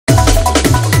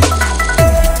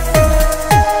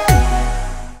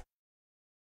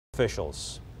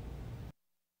officials.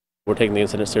 We're taking the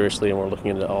incident seriously and we're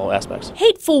looking into all aspects.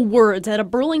 Hateful words at a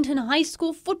Burlington High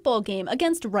School football game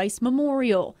against Rice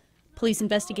Memorial. Police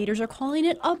investigators are calling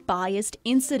it a biased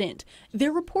incident.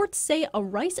 Their reports say a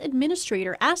Rice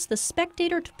administrator asked the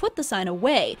spectator to put the sign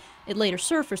away. It later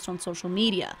surfaced on social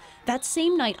media. That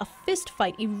same night, a fist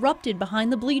fight erupted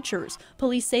behind the bleachers.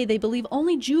 Police say they believe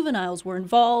only juveniles were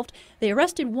involved. They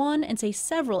arrested one and say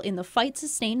several in the fight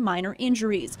sustained minor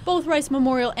injuries. Both Rice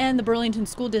Memorial and the Burlington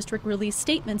School District released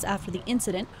statements after the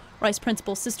incident. Rice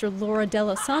Principal Sister Laura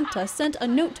Della Santa sent a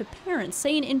note to parents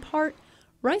saying in part,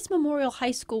 Rice Memorial High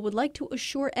School would like to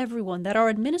assure everyone that our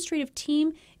administrative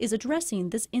team is addressing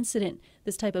this incident.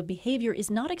 This type of behavior is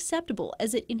not acceptable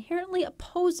as it inherently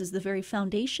opposes the very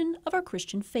foundation of our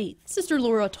Christian faith. Sister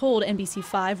Laura told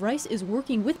NBC5 Rice is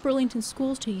working with Burlington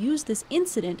schools to use this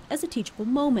incident as a teachable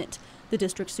moment. The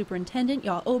district superintendent,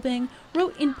 Ya Obeng,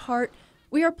 wrote in part,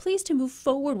 "We are pleased to move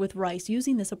forward with Rice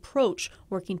using this approach,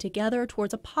 working together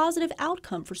towards a positive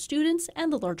outcome for students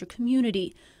and the larger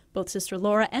community." Both Sister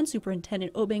Laura and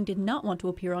Superintendent Obeng did not want to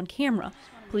appear on camera.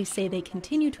 Police say they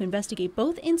continue to investigate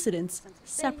both incidents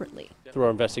separately. Through our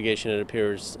investigation, it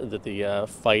appears that the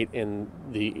fight and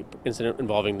the incident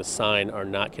involving the sign are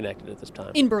not connected at this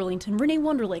time. In Burlington, Renee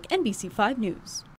Wunderlich, NBC5 News.